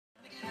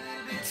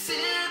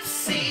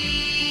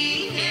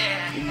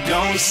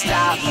don't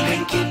stop,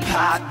 make it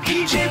pop.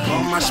 DJ,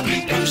 put my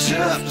speakers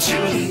up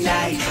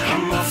tonight.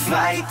 I'ma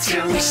fight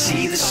till we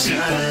see the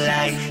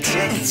sunlight.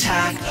 Tick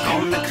tock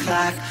on the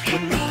clock,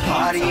 when the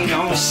party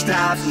don't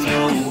stop.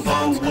 No,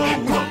 oh,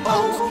 oh, oh,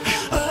 oh,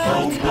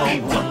 oh, oh,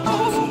 oh,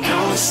 oh.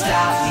 Don't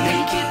stop,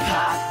 make it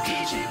pop.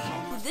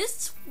 DJ,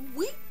 This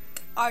week,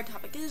 our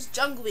topic is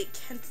Jungle Week,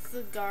 hence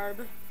the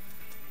garb.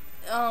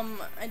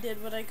 I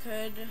did what I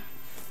could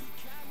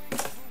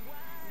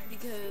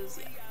because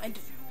yeah, I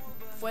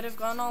would have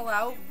gone all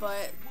out,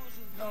 but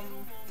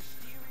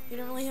we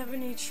don't really have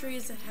any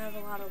trees that have a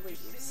lot of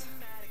leaves.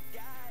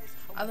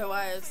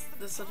 Otherwise,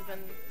 this would have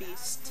been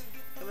Beast.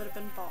 It would have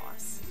been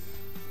Boss.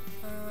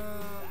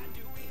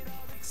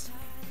 Next time.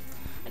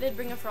 I did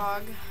bring a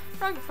frog.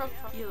 Frog.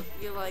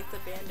 You like the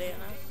bandana?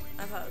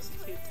 I thought it was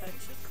a cute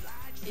touch.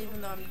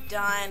 Even though I'm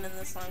dying in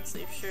this long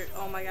sleeve shirt.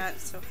 Oh my god,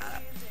 it's so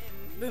hot.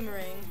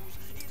 Boomerang.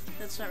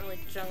 That's not really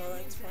jungle,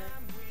 that's more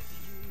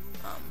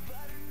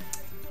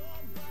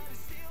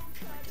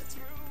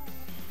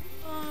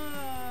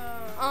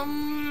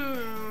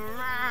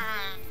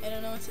I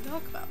don't know what to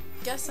talk about.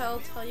 Guess I'll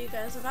tell you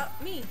guys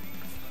about me.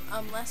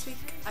 Last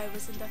week I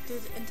was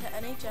inducted into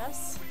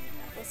NHS.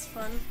 It was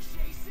fun.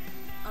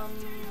 I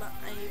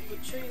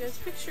would show you guys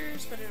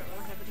pictures, but I don't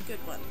really have any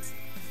good ones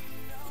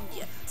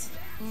yet.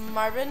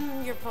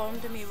 Marvin, your poem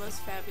to me was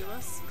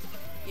fabulous,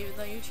 even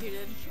though you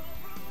cheated.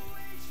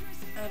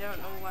 I don't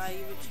know why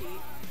you would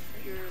cheat.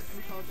 You're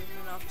intelligent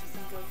enough to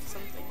think of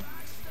something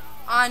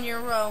on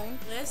your own.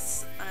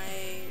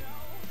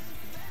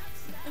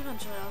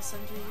 Eventually I'll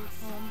send you your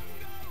poem.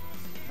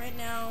 Right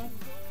now,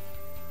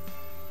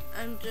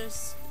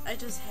 I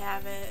just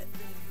have it,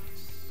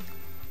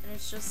 and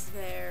it's just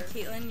there.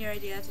 Caitlin, your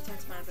idea to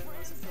text Marvin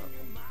was a Philip.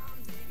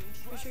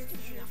 For sure.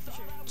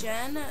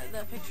 Jen,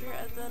 the picture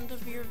at the end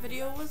of your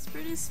video was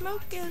pretty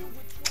smoking.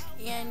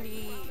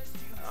 Andy,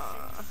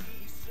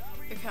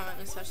 your comment,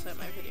 especially on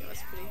my video, was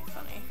pretty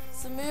funny.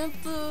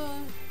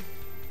 Samantha,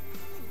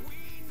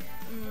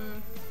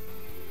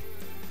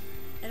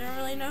 I don't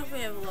really know if we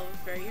have a love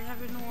affair. You're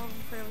having a love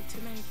affair with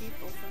too many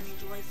people for me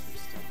to like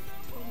your stuff.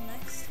 Till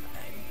next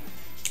time.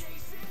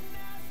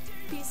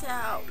 Peace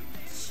out.